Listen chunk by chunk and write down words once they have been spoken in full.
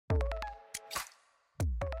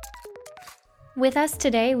With us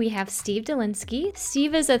today, we have Steve Dolinsky.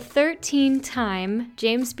 Steve is a 13-time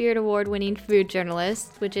James Beard Award-winning food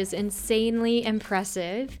journalist, which is insanely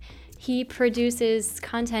impressive. He produces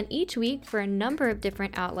content each week for a number of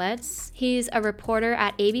different outlets. He's a reporter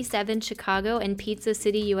at AB7 Chicago and Pizza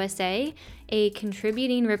City USA, a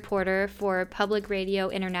contributing reporter for Public Radio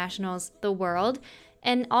International's The World,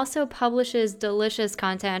 and also publishes delicious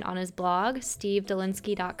content on his blog,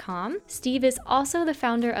 stevedolinsky.com. Steve is also the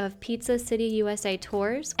founder of Pizza City USA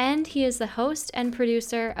Tours, and he is the host and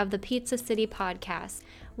producer of the Pizza City podcast.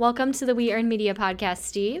 Welcome to the We Earn Media podcast,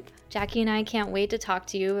 Steve. Jackie and I can't wait to talk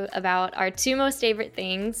to you about our two most favorite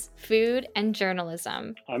things, food and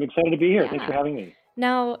journalism. I'm excited to be here. Yeah. Thanks for having me.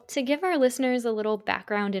 Now, to give our listeners a little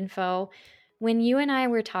background info, when you and I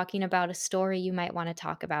were talking about a story you might want to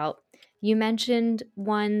talk about, you mentioned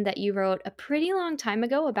one that you wrote a pretty long time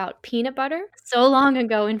ago about peanut butter. So long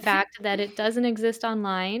ago, in fact, that it doesn't exist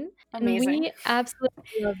online. Amazing. And we absolutely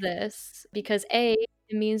love this because A,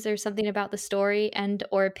 it means there's something about the story and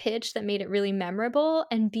or pitch that made it really memorable.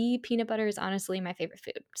 And B, peanut butter is honestly my favorite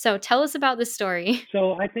food. So tell us about this story.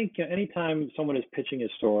 So I think anytime someone is pitching a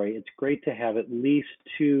story, it's great to have at least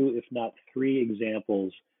two, if not three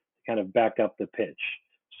examples to kind of back up the pitch.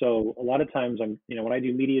 So a lot of times when I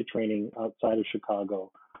do media training outside of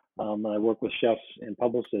Chicago, I work with chefs and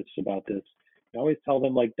publicists about this. I always tell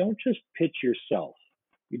them, don't just pitch yourself.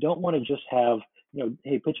 You don't want to just have,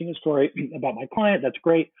 hey, pitching a story about my client, that's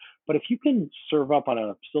great. But if you can serve up on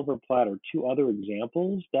a silver platter two other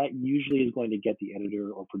examples, that usually is going to get the editor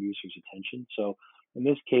or producer's attention. So in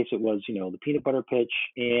this case, it was, the peanut butter pitch,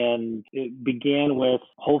 and it began with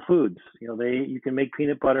Whole Foods. You can make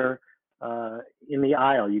peanut butter in the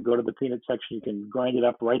aisle. You go to the peanut section, you can grind it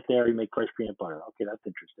up right there, you make fresh peanut butter. Okay, that's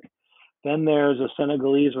interesting. Then there's a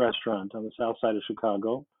Senegalese restaurant on the south side of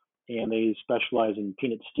Chicago, and they specialize in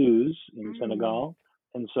peanut stews in Senegal.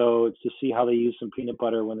 And so it's to see how they use some peanut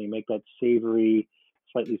butter when they make that savory,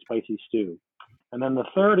 slightly spicy stew. And then the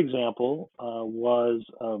third example was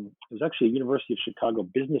actually a University of Chicago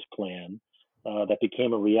business plan that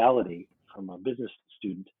became a reality from a business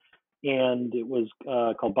student. And it was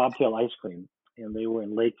called Bobtail Ice Cream. And they were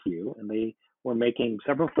in Lakeview, and they were making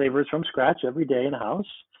several flavors from scratch every day in a house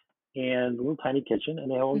and a little tiny kitchen. And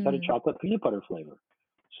they always had a chocolate peanut butter flavor.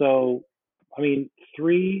 So,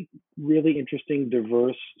 three really interesting,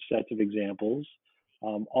 diverse sets of examples,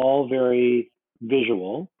 all very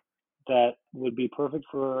visual, that would be perfect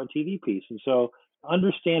for a TV piece. And so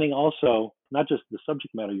understanding also not just the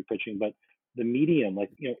subject matter you're pitching, but the medium, is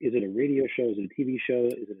it a radio show? Is it a TV show?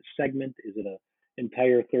 Is it a segment? Is it an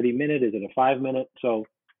entire 30-minute? Is it a 5-minute? So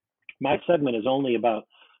my segment is only about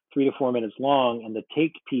 3 to 4 minutes long, and the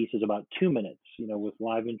take piece is about 2 minutes, with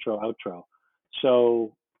live intro, outro.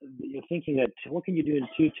 So you're thinking that what can you do in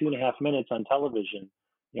 2.5 minutes on television?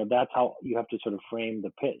 That's how you have to sort of frame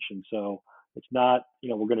the pitch. And so it's not,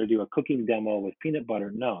 we're going to do a cooking demo with peanut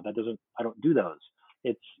butter. No, I don't do those.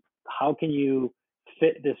 It's how can you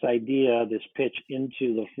fit this idea, this pitch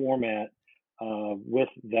into the format with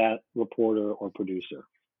that reporter or producer.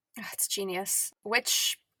 That's genius.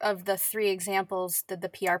 Which of the three examples did the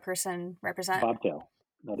PR person represent? Bobtail,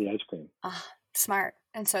 the ice cream. Smart.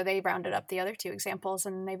 And so they rounded up the other two examples,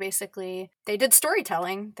 and they did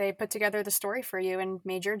storytelling. They put together the story for you and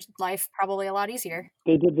made your life probably a lot easier.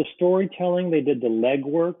 They did the storytelling. They did the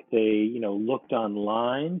legwork. They, looked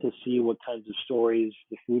online to see what kinds of stories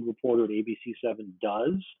the food reporter at ABC7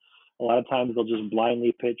 does. A lot of times they'll just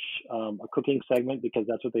blindly pitch a cooking segment because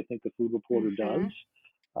that's what they think the food reporter does.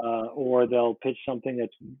 Or they'll pitch something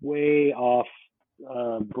that's way off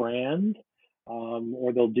brand.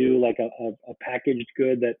 Or they'll do like a packaged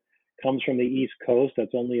good that comes from the East Coast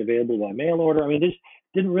that's only available by mail order. This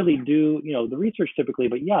didn't really do, the research typically,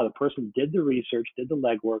 but yeah, the person did the research, did the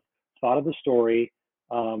legwork, thought of the story,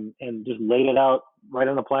 and just laid it out right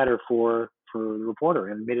on the platter for the reporter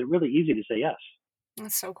and made it really easy to say yes.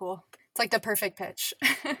 That's so cool. It's like the perfect pitch.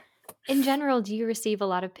 In general, do you receive a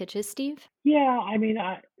lot of pitches, Steve? Yeah,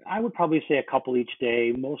 I would probably say a couple each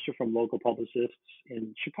day. Most are from local publicists.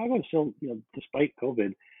 And Chicago still, despite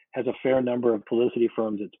COVID, has a fair number of publicity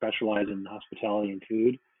firms that specialize in hospitality and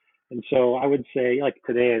food. And so I would say, like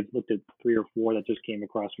today, I looked at 3 or 4 that just came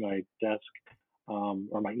across my desk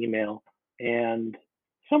or my email, and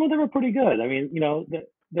some of them are pretty good.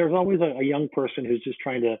 There's always a young person who's just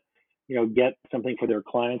trying to, get something for their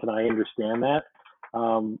clients, and I understand that.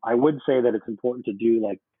 I would say that it's important to do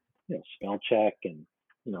spell check and,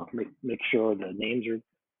 make sure the names are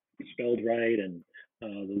spelled right and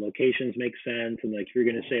the locations make sense. And if you're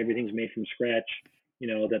going to say everything's made from scratch,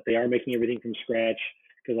 that they are making everything from scratch,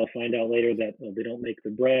 because I'll find out later that they don't make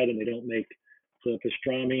the bread and they don't make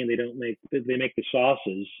pastrami, and they make the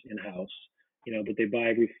sauces in house, but they buy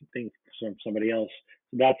everything from somebody else.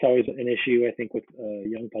 So that's always an issue, I think, with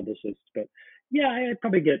young publicists. But yeah, I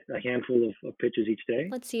probably get a handful of pitches each day.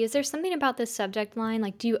 Let's see, is there something about this subject line?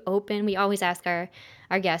 Like, do you open, we always ask our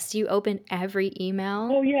guests, do you open every email?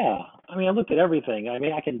 Oh yeah, I mean, I look at everything. I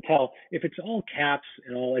mean, I can tell if it's all caps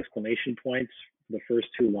and all exclamation points for the first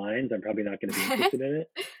two lines. I'm probably not going to be interested in it.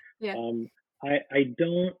 Yeah. I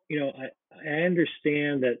don't, I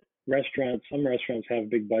understand that some restaurants have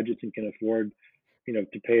big budgets and can afford,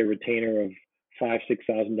 to pay a retainer of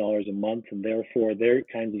 $5,000-6,000 a month, and therefore their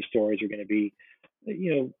kinds of stories are going to be,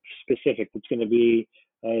 specific. It's going to be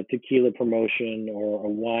a tequila promotion or a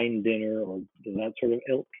wine dinner or that sort of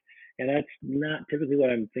ilk, and that's not typically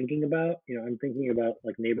what I'm thinking about. I'm thinking about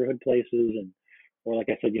like neighborhood places or like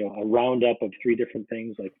I said, a roundup of three different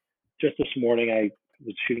things. Like just this morning, I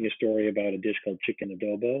was shooting a story about a dish called chicken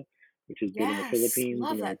adobo, which is big in the Yes, Philippines,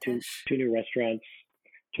 love and there are that dish. two new restaurants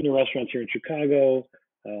here in Chicago.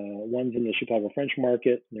 One's in the Chicago French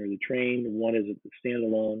Market near the train. One is a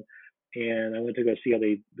standalone, and I went to go see how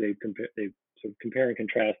they sort of compare and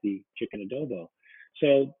contrast the chicken adobo.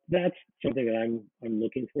 So that's something that I'm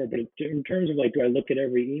looking for. But in terms of like, do I look at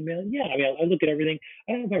every email? Yeah, I mean, I look at everything.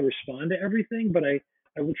 I don't know if I respond to everything, but I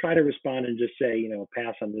will try to respond and just say,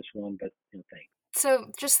 pass on this one, but thanks.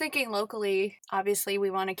 So, just thinking locally, obviously,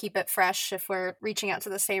 we want to keep it fresh if we're reaching out to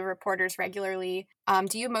the same reporters regularly.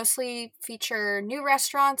 Do you mostly feature new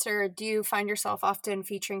restaurants, or do you find yourself often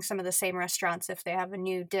featuring some of the same restaurants if they have a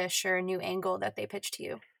new dish or a new angle that they pitch to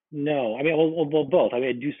you? No, I mean, well, both. I mean,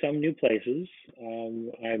 I do some new places.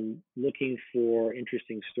 I'm looking for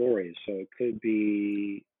interesting stories. So it could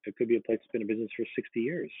be a place that's been in business for 60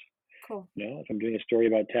 years. Cool. If I'm doing a story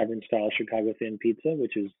about tavern style Chicago thin pizza,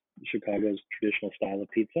 which is Chicago's traditional style of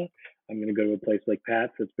pizza, I'm going to go to a place like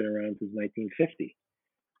Pat's that's been around since 1950.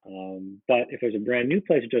 But if there's a brand new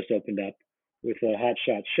place that just opened up with a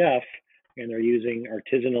hotshot chef and they're using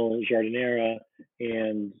artisanal jardinera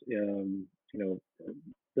and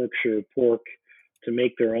Berkshire pork to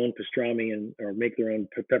make their own pastrami or make their own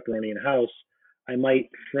pepperoni in house, I might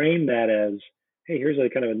frame that as, hey, here's a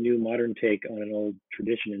kind of a new modern take on an old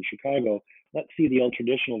tradition in Chicago. Let's see the old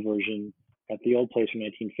traditional version at the old place from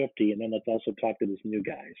 1950, and then let's also talk to this new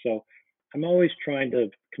guy. So I'm always trying to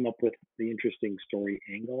come up with the interesting story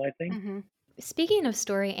angle, I think. Mm-hmm. Speaking of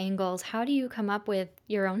story angles, how do you come up with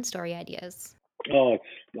your own story ideas? Oh, it's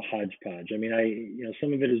a hodgepodge. I mean,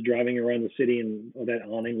 some of it is driving around the city and that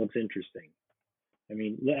awning looks interesting. I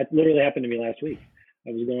mean, that literally happened to me last week.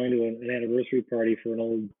 I was going to an anniversary party for an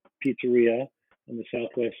old pizzeria on the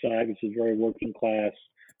southwest side, which is very working class,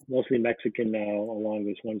 mostly Mexican now, along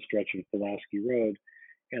this one stretch of Pulaski Road.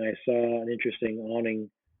 And I saw an interesting awning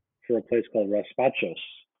for a place called Raspachos,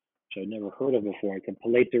 which I'd never heard of before. It's a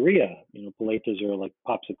paleteria. Paletas are like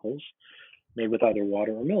popsicles made with either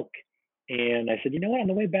water or milk. And I said, you know what? On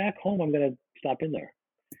the way back home, I'm going to stop in there.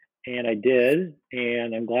 And I did,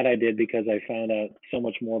 and I'm glad I did because I found out so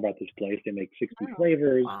much more about this place. They make 60 Oh,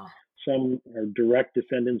 flavors. wow. Some are direct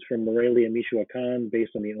descendants from Morelia and Michoacan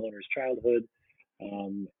based on the owner's childhood,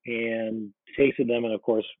 and tasted them and, of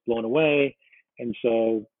course, blown away. And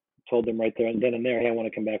so told them right there and then and there, hey, I want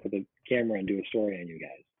to come back with a camera and do a story on you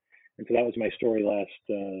guys. And so that was my story last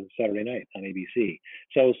Saturday night on ABC.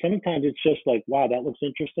 So sometimes it's just like, wow, that looks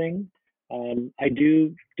interesting. I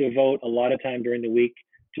do devote a lot of time during the week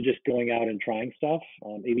to just going out and trying stuff.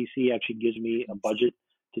 ABC actually gives me a budget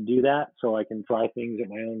to do that, so I can try things at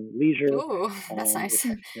my own leisure. Ooh, that's nice.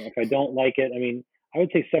 If I don't like it, I mean, I would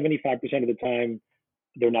say 75% of the time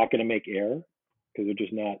they're not going to make air because they're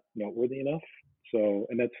just not noteworthy enough. So,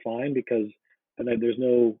 and that's fine because then there's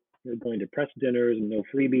no going to press dinners and no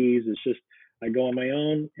freebies. It's just I go on my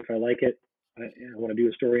own. If I like it, I want to do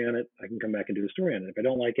a story on it. I can come back and do a story on it. If I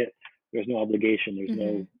don't like it, there's no obligation. There's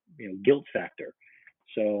no guilt factor.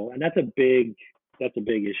 So, and that's a big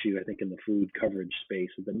issue I think in the food coverage space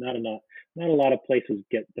is that not a lot of places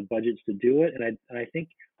get the budgets to do it. And I think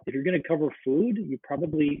if you're going to cover food, you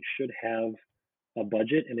probably should have a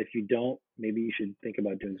budget. And if you don't, maybe you should think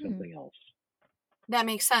about doing something else. That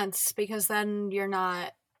makes sense because then you're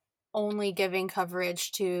not only giving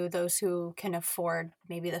coverage to those who can afford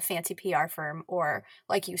maybe the fancy PR firm, or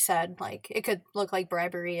like you said, like it could look like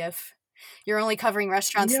bribery if you're only covering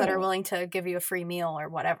restaurants that are willing to give you a free meal or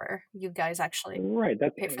whatever. You guys actually right.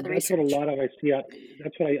 pay for the that's research. what I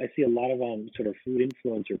see a lot of sort of food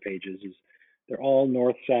influencer pages. Is they're all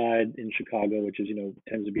North Side in Chicago, which is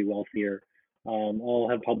tends to be wealthier. All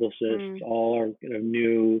have publicists. All are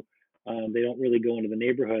new. They don't really go into the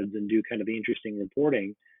neighborhoods and do kind of the interesting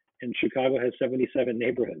reporting. And Chicago has 77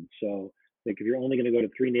 neighborhoods, so Like if you're only going to go to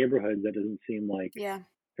 3 neighborhoods, that doesn't seem like Yeah.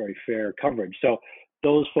 very fair coverage. So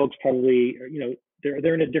those folks probably,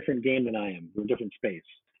 they're in a different game than I am. They're in a different space.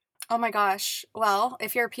 Oh my gosh. Well,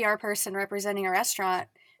 if you're a PR person representing a restaurant,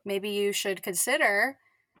 maybe you should consider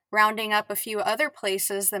rounding up a few other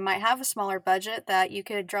places that might have a smaller budget that you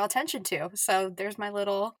could draw attention to. So there's my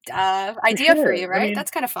little For idea for sure. you, I right? mean,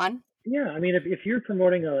 That's kind of fun. yeah. I mean, if you're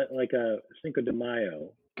promoting a Cinco de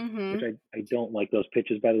Mayo, which Mm-hmm. I don't like those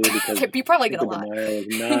pitches, by the way, because You probably get a Cinco de lot. Mayo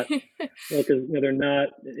is not, well, because they're not,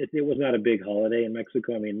 it was not a big holiday in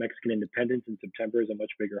Mexico. I mean, Mexican independence in September is a much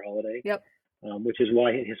bigger holiday, Yep. which is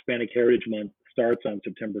why Hispanic Heritage Month starts on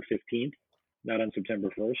September 15th, not on September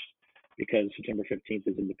 1st, because September 15th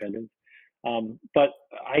is independence. But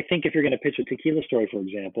I think if you're going to pitch a tequila story, for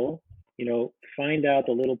example, find out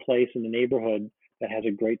the little place in the neighborhood that has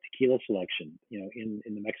a great tequila selection, in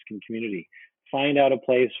the Mexican community. Find out a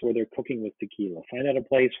place where they're cooking with tequila. Find out a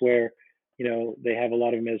place where, they have a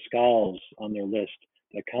lot of mezcals on their list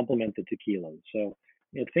that complement the tequila. So,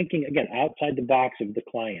 thinking again outside the box of the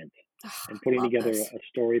client Ugh, and putting love together this. a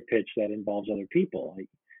story pitch that involves other people.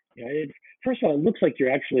 First of all, it looks like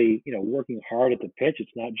you're actually, working hard at the pitch.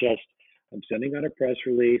 It's not just I'm sending out a press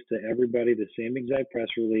release to everybody, the same exact press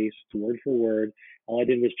release, word for word. All I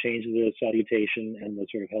did was change the salutation and the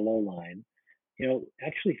sort of hello line.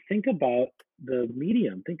 Actually think about the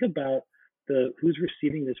medium. Think about the who's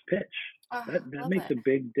receiving this pitch. Oh, That love makes it. a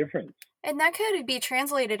big difference. And that could be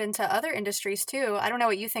translated into other industries too. I don't know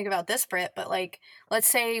what you think about this, Britt, but like, let's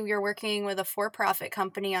say you're working with a for profit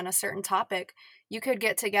company on a certain topic. You could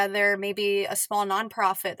get together maybe a small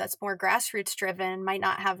nonprofit that's more grassroots driven, might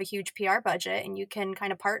not have a huge PR budget, and you can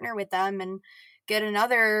kind of partner with them and get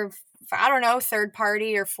another, I don't know, third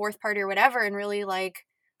party or fourth party or whatever, and really like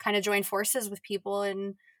kind of join forces with people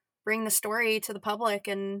and bring the story to the public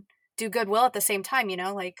and do goodwill at the same time,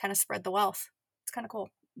 like kind of spread the wealth. It's kind of cool.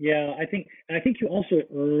 Yeah, I think you also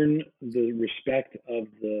earn the respect of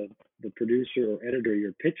the producer or editor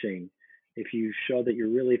you're pitching if you show that you're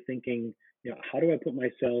really thinking, how do I put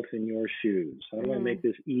myself in your shoes? How do I make Mm.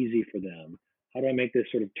 this easy for them? How do I make this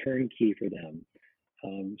sort of turnkey for them,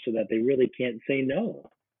 so that they really can't say no?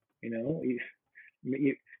 You know,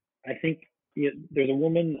 you, I think there's a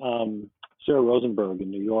woman, Sarah Rosenberg in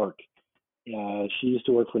New York. She used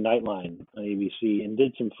to work for Nightline on ABC and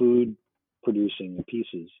did some food producing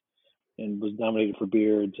pieces and was nominated for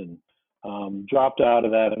Beards and dropped out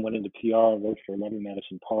of that and went into PR and worked for Levy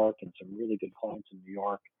Madison Park and some really good clients in New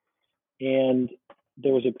York. And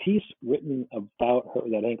there was a piece written about her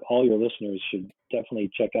that I think all your listeners should definitely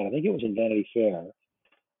check out. I think it was in Vanity Fair,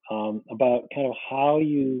 about kind of how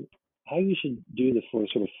you should do the for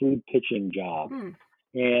sort of food pitching job. Mm.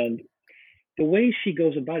 And the way she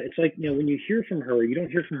goes about it, it's like, when you hear from her, you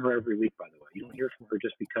don't hear from her every week, by the way. You don't hear from her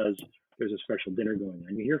just because there's a special dinner going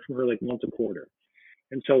on. You hear from her like once a quarter.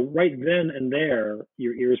 And so right then and there,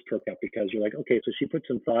 your ears perk up because you're like, okay, so she put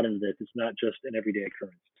some thought into this. It's not just an everyday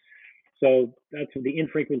occurrence. So that's the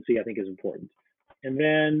infrequency, I think, is important. And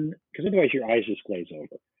then, because otherwise your eyes just glaze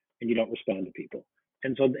over and you don't respond to people.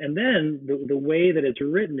 And so, and then the way that it's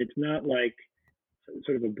written, it's not like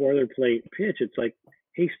sort of a boilerplate pitch. It's like,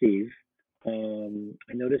 hey, Steve,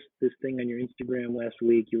 I noticed this thing on your Instagram last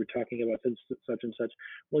week. You were talking about such and such.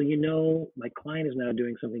 Well, my client is now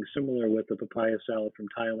doing something similar with the papaya salad from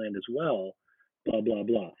Thailand as well. Blah blah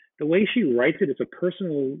blah. The way she writes it, it's a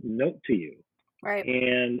personal note to you, Right.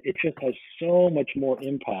 and it just has so much more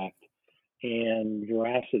impact and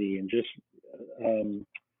veracity, and just um,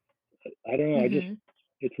 I don't know. Mm-hmm.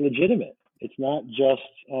 It's legitimate. It's not just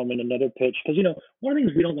in another pitch, because one of the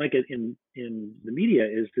things we don't like it in the media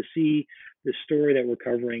is to see the story that we're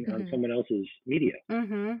covering on Mm-hmm. someone else's media.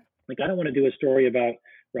 Mm-hmm. Like I don't want to do a story about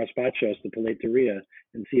Raspachos, the Paleteria,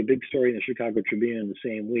 and see a big story in the Chicago Tribune the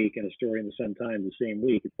same week and a story in the Sun Times the same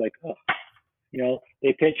week. It's like,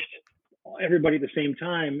 they pitched everybody at the same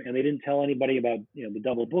time and they didn't tell anybody about the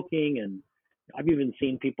double booking. And I've even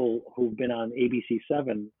seen people who've been on ABC7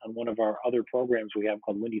 on one of our other programs we have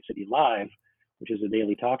called Windy City Live, which is a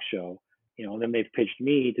daily talk show. And then they've pitched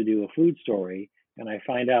me to do a food story, and I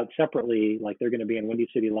find out separately like they're going to be in Windy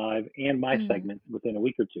City Live and my Mm-hmm. segment within a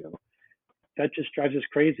week or two. That just drives us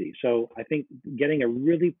crazy. So I think getting a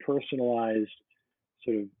really personalized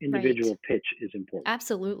sort of Right. individual pitch is important.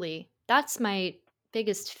 Absolutely. That's my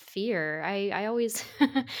biggest fear. I always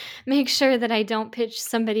make sure that I don't pitch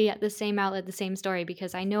somebody at the same outlet the same story,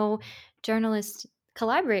 because I know journalists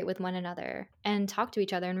collaborate with one another and talk to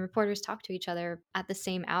each other, and reporters talk to each other at the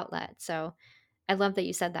same outlet. So I love that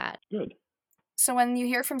you said that. Good. So when you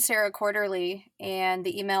hear from Sarah quarterly and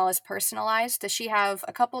the email is personalized, does she have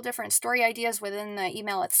a couple different story ideas within the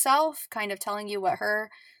email itself, kind of telling you what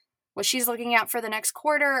she's looking at for the next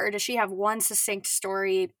quarter, or does she have one succinct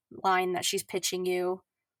story line that she's pitching you,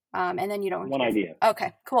 and then you don't One hear? idea.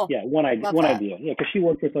 Okay, cool. Yeah, one idea. Love One that. idea. Yeah, because she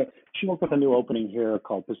worked with a new opening here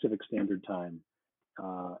called Pacific Standard Time,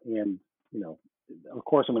 and of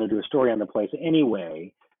course, I'm going to do a story on the place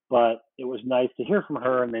anyway. But it was nice to hear from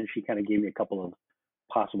her, and then she kind of gave me a couple of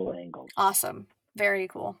possible angles. Awesome. Very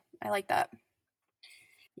cool. I like that.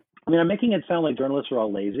 I mean, I'm making it sound like journalists are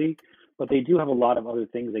all lazy, but they do have a lot of other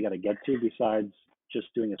things they got to get to besides just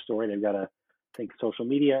doing a story. They've got to think social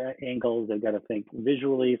media angles. They've got to think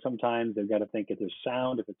visually sometimes. They've got to think if there's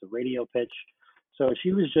sound, if it's a radio pitch. So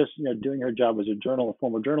she was just, doing her job as a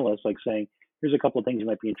former journalist, like saying, here's a couple of things you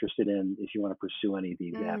might be interested in if you want to pursue any of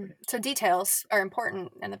these avenues. So details are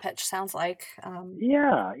important in the pitch, sounds like.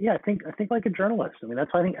 Yeah. I think like a journalist. I mean,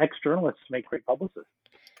 that's why I think ex-journalists make great publicists.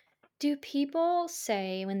 Do people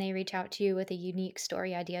say when they reach out to you with a unique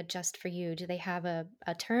story idea just for you, do they have a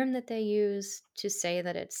term that they use to say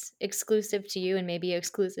that it's exclusive to you? And maybe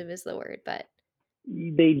exclusive is the word, but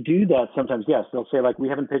they do that sometimes. Yes, they'll say like, we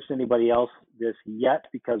haven't pitched anybody else this yet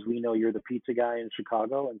because we know you're the pizza guy in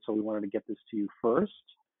Chicago, and so we wanted to get this to you first.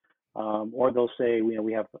 Or they'll say,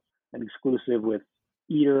 we have an exclusive with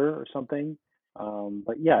Eater or something.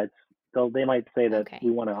 But yeah, they might say that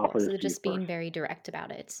we want to offer this so to just you being first. very direct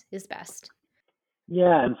about it is best.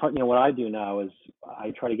 Yeah, and what I do now is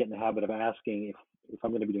I try to get in the habit of asking if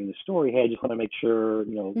I'm going to be doing the story, hey, I just want to make sure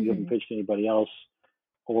you haven't pitched anybody else,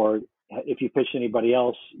 or if you pitched anybody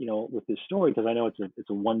else, with this story, because I know it's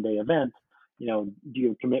a one-day event. Do you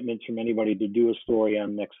have commitments from anybody to do a story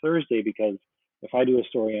on next Thursday? Because if I do a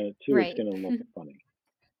story on it too, Right. it's going to look funny.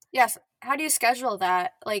 Yes. How do you schedule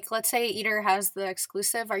that? Like, let's say Eater has the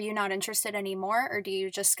exclusive. Are you not interested anymore, or do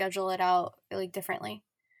you just schedule it out like differently?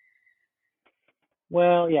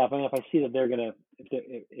 Well, yeah. If I see that they're gonna,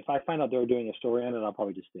 if I find out they're doing a story on it, I'll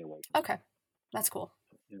probably just stay away. Okay, that's cool.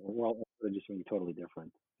 We're all just something totally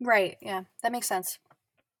different. Right. Yeah, that makes sense.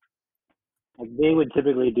 Like they would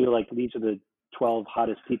typically do like, these are the 12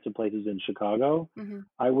 hottest pizza places in Chicago. Mm-hmm.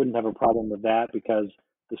 I wouldn't have a problem with that because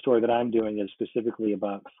the story that I'm doing is specifically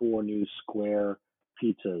about 4 new square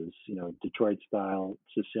pizzas, Detroit style,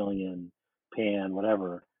 Sicilian, pan,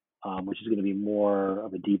 whatever, which is going to be more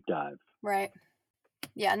of a deep dive. Right.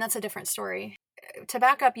 Yeah, and that's a different story. To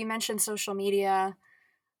back up, you mentioned social media.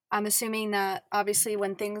 I'm assuming that obviously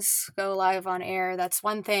when things go live on air, that's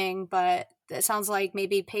one thing, but it sounds like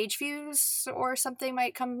maybe page views or something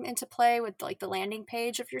might come into play with like the landing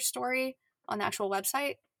page of your story on the actual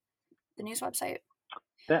website, the news website.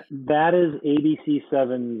 That is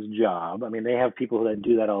ABC7's job. I mean, they have people that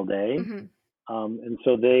do that all day. Mm-hmm. And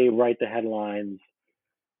so they write the headlines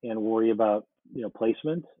and worry about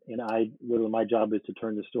placement, and my job is to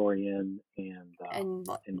turn the story in and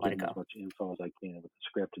give them as much info as I can with the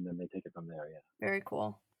script, and then they take it from there. Yeah. Very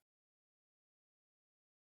cool.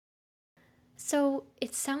 So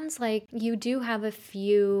it sounds like you do have a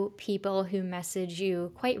few people who message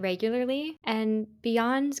you quite regularly, and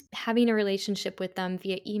beyond having a relationship with them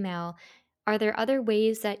via email, are there other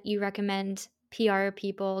ways that you recommend PR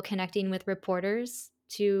people connecting with reporters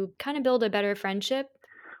to kind of build a better friendship?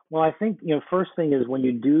 Well, I think, first thing is when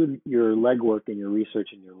you do your legwork and your research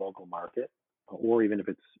in your local market, or even if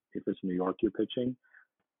it's New York you're pitching,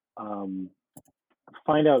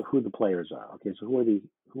 find out who the players are. Okay, so who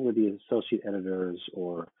are the associate editors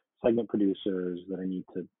or segment producers that I need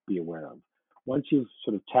to be aware of? Once you've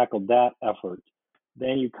sort of tackled that effort,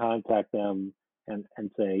 then you contact them and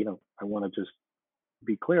say, I want to just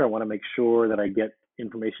be clear. I want to make sure that I get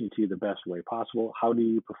information to you the best way possible. How do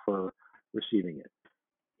you prefer receiving it?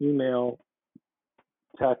 Email,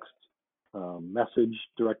 text, message,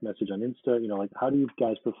 direct message on Insta, like how do you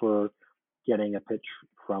guys prefer getting a pitch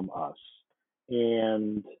from us?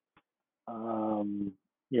 And, and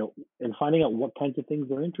finding out what kinds of things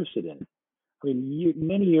they're interested in. I mean,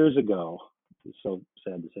 many years ago, it's so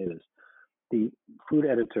sad to say this, the food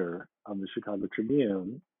editor of the Chicago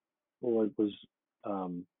Tribune was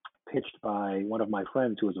pitched by one of my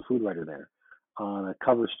friends who was a food writer there on a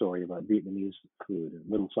cover story about Vietnamese food in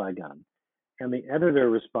Little Saigon. And the editor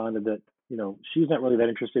responded that, she's not really that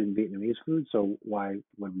interested in Vietnamese food, so why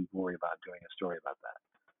would we worry about doing a story about that?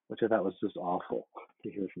 Which I thought was just awful to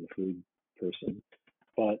hear from the food person.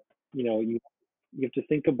 But, you have to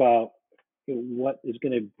think about what is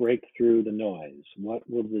going to break through the noise. What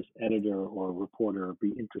will this editor or reporter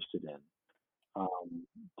be interested in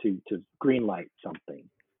to greenlight something?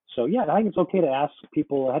 So yeah, I think it's okay to ask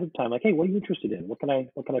people ahead of time, like, hey, what are you interested in? What can I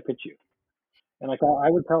pitch you? And like I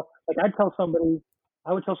would tell somebody,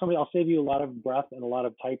 I'll save you a lot of breath and a lot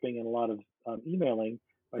of typing and a lot of emailing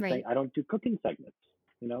by saying Right. I don't do cooking segments.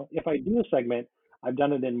 If I do a segment, I've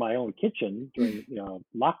done it in my own kitchen during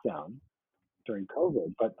lockdown during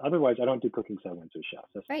COVID, but otherwise I don't do cooking segments with chefs.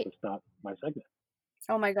 That's Right. just not my segment.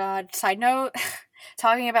 Oh my God. Side note,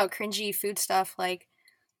 talking about cringy food stuff, like,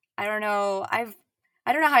 I don't know, I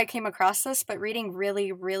don't know how I came across this, but reading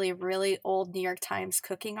really, really, really old New York Times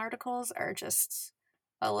cooking articles are just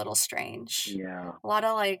a little strange. Yeah. A lot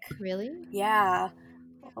of like, Really? yeah,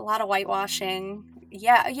 a lot of whitewashing.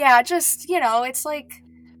 Yeah, yeah, just, it's like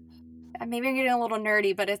maybe I'm getting a little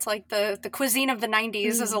nerdy, but it's like the cuisine of the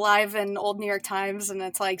 90s is alive in old New York Times, and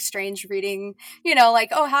it's like strange reading, like,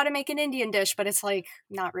 oh, how to make an Indian dish, but it's like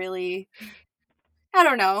not really, I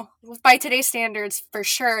don't know, by today's standards for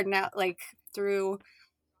sure, now, like through,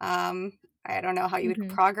 I don't know how you would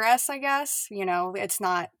Mm-hmm. progress, I guess, it's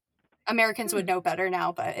not, Americans would know better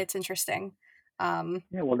now, but it's interesting.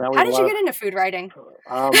 Yeah. Well, now we How have a did you lot of. get into food writing?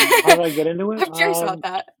 How did I get into it? I'm curious about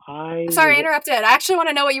that. I Sorry, was I interrupted. I actually want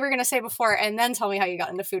to know what you were going to say before, and then tell me how you got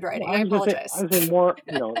into food Well, writing. I I was going to say, apologize. more,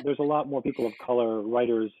 there's a lot more people of color,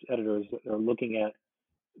 writers, editors that are looking at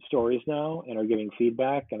stories now and are giving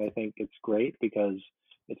feedback. And I think it's great because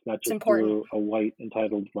it's not It's just important. through a white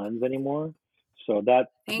entitled lens anymore. So that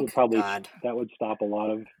would Thank probably, God. that would stop a lot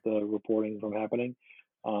of the reporting from happening.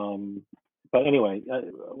 But anyway,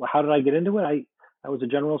 how did I get into it? I was a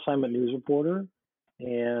general assignment news reporter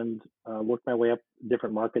and worked my way up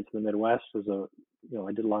different markets in the Midwest I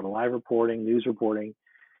did a lot of live reporting, news reporting.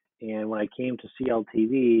 And when I came to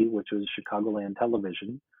CLTV, which was Chicagoland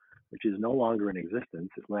Television, which is no longer in existence,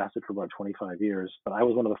 it lasted for about 25 years. But I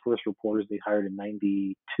was one of the first reporters they hired in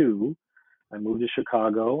 '92. I moved to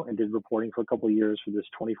Chicago and did reporting for a couple of years for this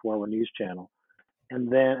 24-hour news channel. And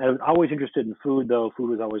then I was always interested in food, though.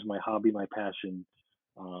 Food was always my hobby, my passion.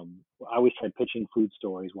 I always tried pitching food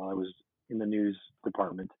stories while I was in the news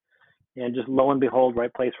department. And just lo and behold,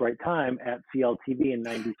 right place, right time at CLTV in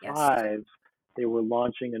Yes. '95, they were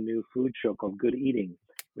launching a new food show called Good Eating,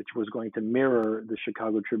 which was going to mirror the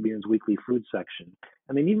Chicago Tribune's weekly food section.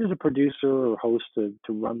 And they needed a producer or host to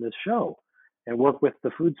run this show and work with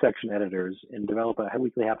the food section editors and develop a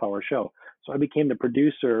weekly half-hour show. So I became the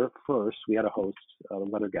producer first. We had a host, the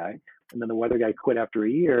weather guy, and then the weather guy quit after a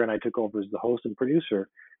year, and I took over as the host and producer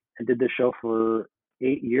and did this show for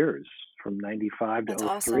 8 years, from '95 That's to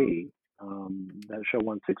awesome. '03. That show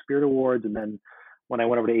won 6 Spirit Awards, and then when I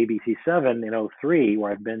went over to ABC7 in '03,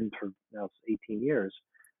 where I've been for now 18 years,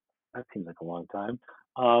 that seems like a long time.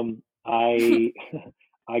 I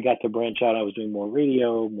I got to branch out. I was doing more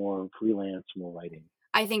radio, more freelance, more writing.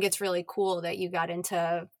 I think it's really cool that you got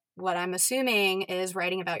into what I'm assuming is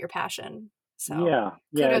writing about your passion. So Yeah,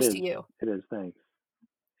 yeah, it kudos to is. you. It is. Thanks.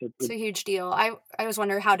 It's a huge deal. I was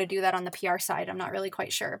wondering how to do that on the PR side. I'm not really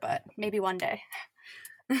quite sure, but maybe one day.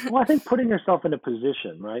 Well, I think putting yourself in a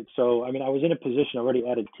position, right? So, I mean, I was in a position already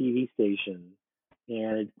at a TV station,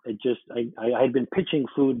 and I had been pitching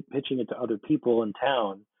it to other people in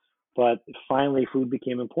town, but finally food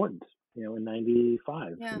became important, in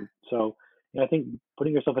 '95. Yeah. And so, I think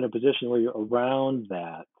putting yourself in a position where you're around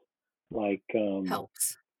that, like,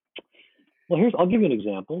 Helps. well, I'll give you an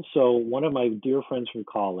example. So one of my dear friends from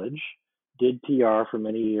college did PR for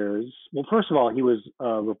many years. Well, first of all, he was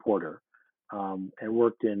a reporter and he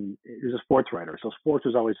was a sports writer. So sports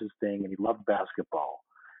was always his thing, and he loved basketball.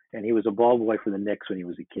 And he was a ball boy for the Knicks when he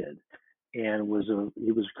was a kid, and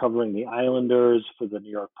he was covering the Islanders for the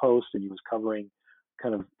New York Post, and he was covering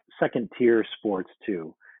kind of second tier sports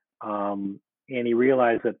too. And he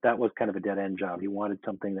realized that was kind of a dead end job. He wanted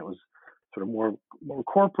something that was sort of more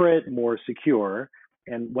corporate, more secure,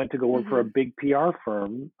 and went to go work for a Mm-hmm. big PR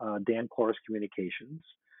firm, Dan Cloris Communications,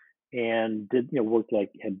 and did worked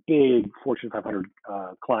had big Fortune 500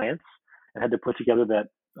 clients, and had to put together that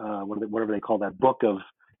whatever they call that book of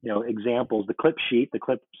examples, the clip sheet, the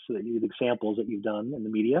examples that you've done in the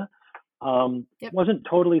media. Yep. Wasn't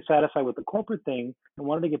totally satisfied with the corporate thing and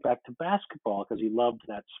wanted to get back to basketball because he loved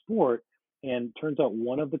that sport. And turns out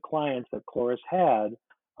one of the clients that Cloris had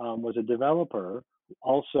was a developer,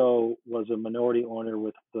 also was a minority owner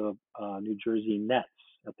with the New Jersey Nets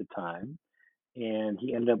at the time. And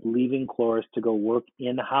he ended up leaving Cloris to go work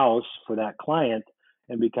in-house for that client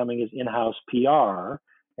and becoming his in-house PR.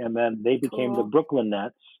 And then they became the Cool. Brooklyn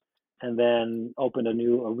Nets, and then opened a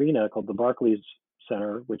new arena called the Barclays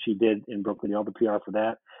Center, which he did in Brooklyn, did all the PR for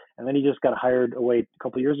that. And then he just got hired away a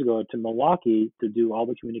couple of years ago to Milwaukee to do all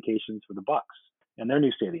the communications for the Bucks and their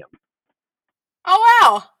new stadium. Oh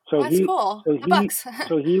wow, So that's he cool. so The he Bucks.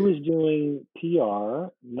 so he was doing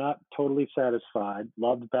PR, not totally satisfied,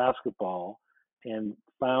 loved basketball, and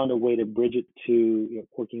found a way to bridge it to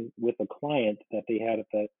working with a client that they had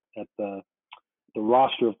at the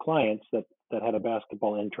roster of clients that had a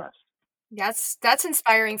basketball interest. That's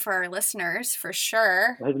inspiring for our listeners for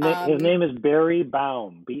sure. His name is Barry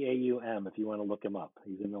Baum, Baum. If you want to look him up,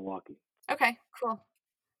 he's in Milwaukee. Okay, cool.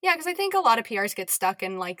 Yeah, because I think a lot of PRs get stuck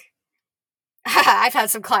in like, I've had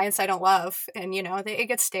some clients I don't love, and it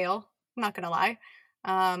gets stale. I'm not gonna lie,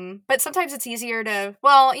 but sometimes it's easier to,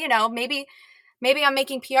 well, maybe I'm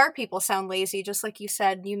making PR people sound lazy, just like you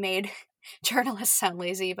said you made journalists sound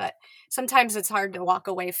lazy. But sometimes it's hard to walk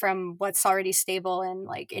away from what's already stable and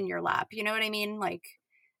like in your lap. You know what I mean? Like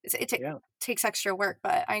it takes extra work,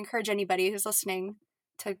 but I encourage anybody who's listening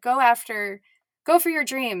to go for your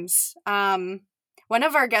dreams. One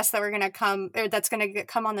of our guests that that's going to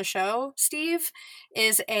come on the show, Steve,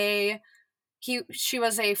 is she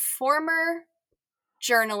was a former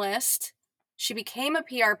journalist. She became a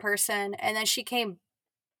PR person, and then she came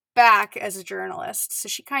back as a journalist. So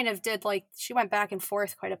she kind of she went back and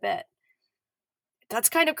forth quite a bit. That's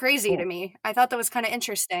kind of crazy to me. I thought that was kind of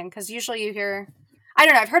interesting because usually you hear, I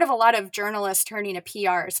don't know, I've heard of a lot of journalists turning to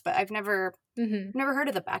PRs, but I've never heard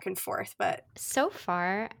of the back and forth. But so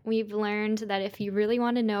far, we've learned that if you really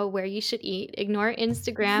want to know where you should eat, ignore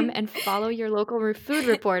Instagram and follow your local food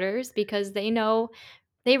reporters because they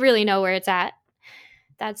really know where it's at.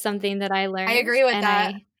 That's something that I learned. I agree with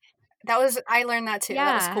that. I learned that too. Yeah,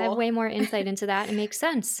 that was cool. I have way more insight into that. It makes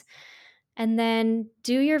sense. And then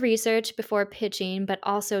do your research before pitching, but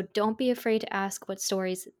also don't be afraid to ask what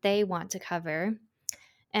stories they want to cover,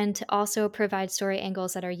 and to also provide story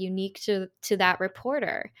angles that are unique to that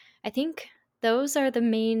reporter. I think those are the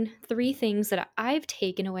main 3 things that I've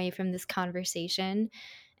taken away from this conversation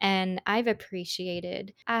and I've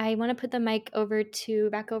appreciated. I want to put the mic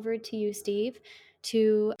back over to you, Steve,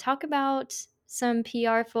 to talk about some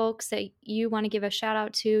PR folks that you want to give a shout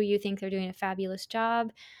out to. You think they're doing a fabulous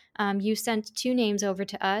job. You sent 2 names over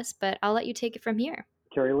to us, but I'll let you take it from here.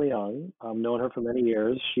 Carrie Leung, I've known her for many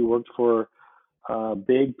years. She worked for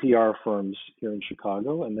big PR firms here in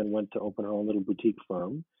Chicago and then went to open her own little boutique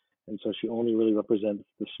firm. And so she only really represents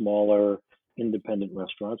the smaller independent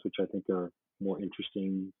restaurants, which I think are more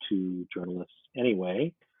interesting to journalists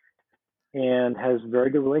anyway, and has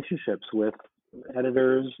very good relationships with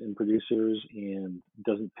editors and producers and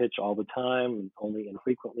doesn't pitch all the time and only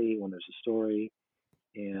infrequently when there's a story,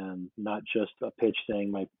 and not just a pitch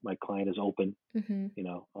saying my client is open,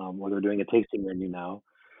 or they're doing a tasting menu now,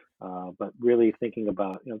 but really thinking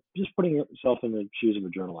about, just putting yourself in the shoes of a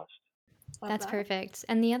journalist. That's perfect.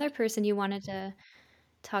 And the other person you wanted to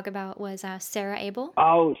talk about was Sarah Abel.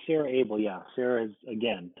 Oh, Sarah Abel, yeah. Sarah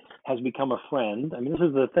has become a friend. I mean, this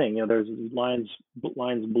is the thing. There's lines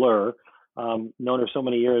blur. Known her so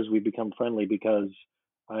many years, we've become friendly because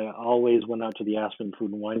I always went out to the Aspen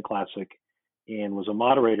Food and Wine Classic and was a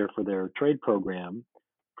moderator for their trade program,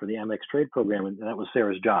 for the Amex trade program, and that was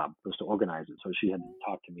Sarah's job, was to organize it. So she had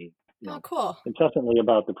talked to me cool. incessantly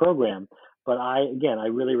about the program. But I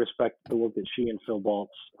really respect the work that she and Phil Baltz,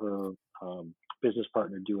 her business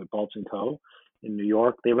partner, do at Baltz & Co. in New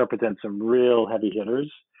York. They represent some real heavy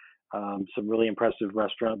hitters, some really impressive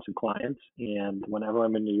restaurants and clients. And whenever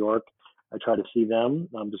I'm in New York, I try to see them.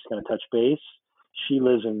 I'm just going to touch base. She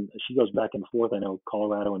goes back and forth, I know,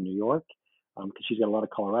 Colorado and New York, because she's got a lot of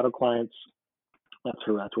Colorado clients. That's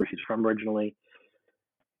where she's from originally.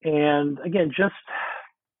 And again, just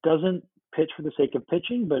doesn't pitch for the sake of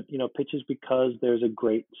pitching, but pitches because there's a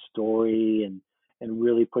great story and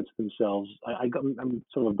really puts themselves. I'm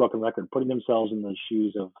sort of a broken record, putting themselves in the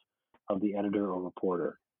shoes of the editor or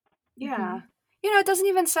reporter. Yeah, it doesn't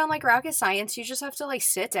even sound like rocket science. You just have to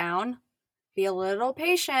sit down, be a little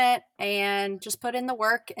patient, and just put in the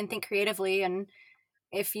work and think creatively. And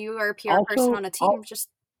if you are a PR person on a team, just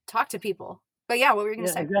talk to people. But yeah, what were you going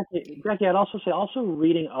to say? Exactly. I'd also say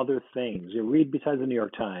reading other things. Read besides the New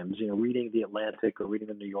York Times. Reading the Atlantic or reading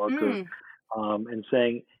the New Yorker, and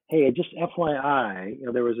saying, "Hey, just FYI,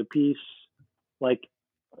 there was a piece like,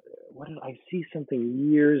 what did I see something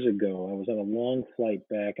years ago? I was on a long flight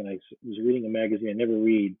back, and I was reading a magazine I never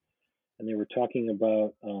read, and they were talking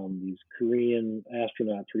about these Korean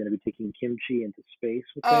astronauts who are going to be taking kimchi into space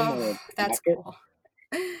with them on a that's rocket." Cool.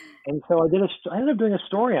 And so I ended up doing a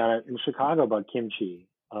story on it in Chicago about kimchi,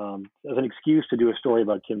 as an excuse to do a story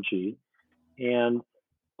about kimchi.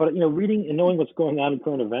 But reading and knowing what's going on in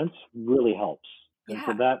current events really helps. And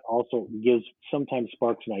so that also sometimes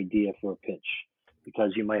sparks an idea for a pitch,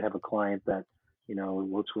 because you might have a client that,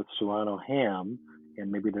 works with Serrano ham,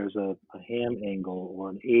 and maybe there's a ham angle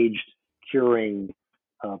or an aged curing,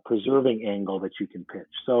 preserving angle that you can pitch.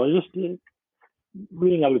 So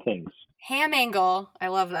reading other things. Ham angle. I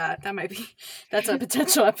love that. That's a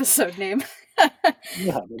potential episode name.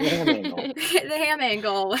 Yeah, the ham angle. The ham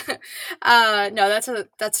angle. No,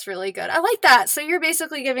 that's really good. I like that. So you're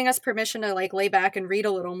basically giving us permission to like lay back and read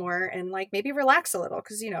a little more and like maybe relax a little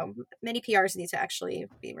because many PRs need to actually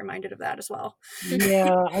be reminded of that as well.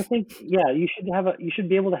 Yeah, I think you should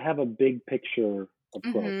be able to have a big picture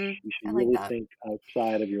approach. Mhm. You I should like really that. think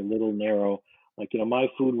outside of your little narrow. Like my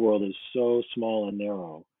food world is so small and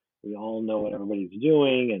narrow. We all know what everybody's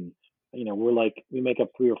doing, and we make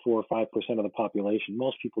up 3 or 4 or 5% of the population.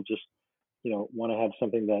 Most people just want to have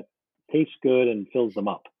something that tastes good and fills them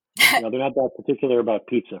up. They're not that particular about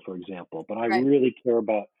pizza, for example, but I Right. really care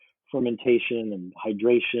about fermentation and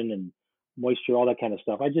hydration and moisture, all that kind of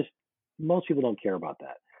stuff. Most people don't care about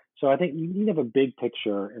that. So I think you need to have a big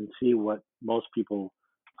picture and see what most people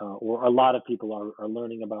or a lot of people are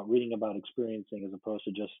learning about, reading about, experiencing, as opposed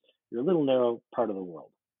to just your little narrow part of the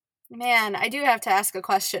world. Man, I do have to ask a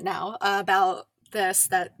question now about this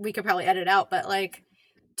that we could probably edit out, but like,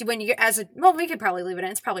 we could probably leave it in.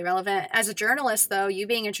 It's probably relevant. As a journalist, though, you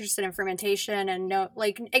being interested in fermentation and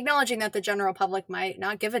acknowledging that the general public might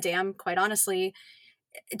not give a damn, quite honestly,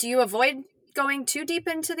 do you avoid going too deep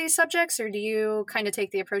into these subjects, or do you kind of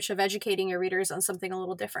take the approach of educating your readers on something a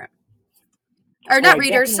little different? Or not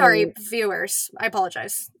readers, sorry, viewers. I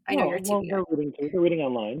apologize. I know you're a TV. Well, they're reading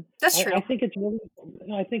online. That's true. I think it's really.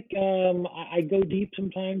 I think I go deep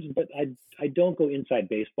sometimes, but I don't go inside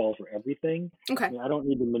baseball for everything. Okay. I don't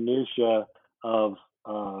need the minutia of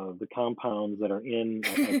the compounds that are in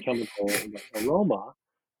a chemical aroma.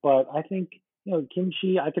 But I think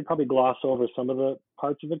kimchi. I could probably gloss over some of the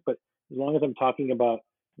parts of it, but as long as I'm talking about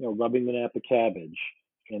rubbing the napa cabbage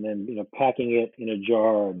and then packing it in a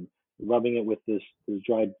jar and rubbing it with this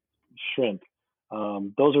dried shrimp.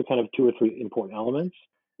 Those are kind of 2 or 3 important elements.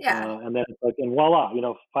 Yeah. And then it's like, and voila,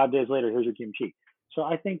 5 days later, here's your kimchi. So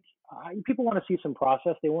I think people want to see some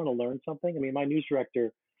process. They want to learn something. I mean, my news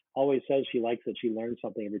director always says she likes that she learns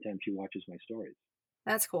something every time she watches my stories.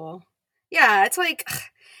 That's cool. Yeah, it's like,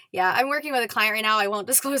 yeah, I'm working with a client right now. I won't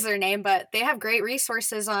disclose their name, but they have great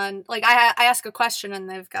resources on, like, I ask a question and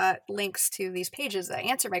they've got links to these pages that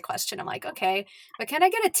answer my question. I'm like, okay, but can I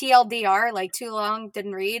get a TLDR, like too long,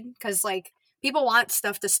 didn't read? Because, like, people want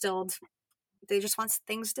stuff distilled. They just want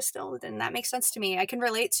things distilled, and that makes sense to me. I can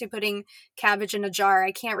relate to putting cabbage in a jar.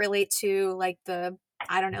 I can't relate to, like, the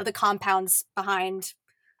compounds behind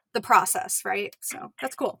the process, right? So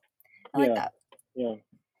that's cool. I like that. Yeah.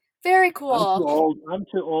 Very cool. I'm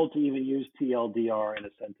too old to even use TLDR in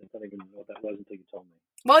a sentence. I don't even know what that was until you told me.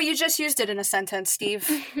 Well, you just used it in a sentence, Steve.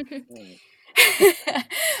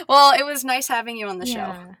 Well, it was nice having you on the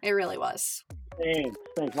show. It really was. Thanks.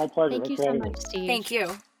 My pleasure. Thank you so much, Steve. Thank you.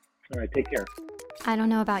 All right, take care. I don't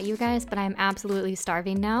know about you guys, but I'm absolutely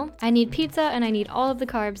starving now. I need pizza and I need all of the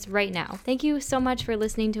carbs right now. Thank you so much for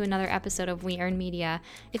listening to another episode of We Earn Media.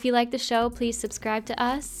 If you like the show, please subscribe to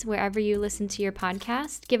us wherever you listen to your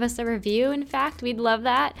podcast. Give us a review, in fact, we'd love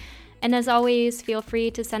that. And as always, feel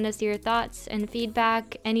free to send us your thoughts and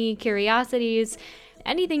feedback, any curiosities,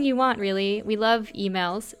 anything you want, really. We love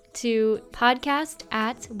emails to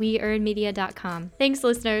podcast@weearnmedia.com. Thanks,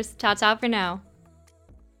 listeners. Ta-ta for now.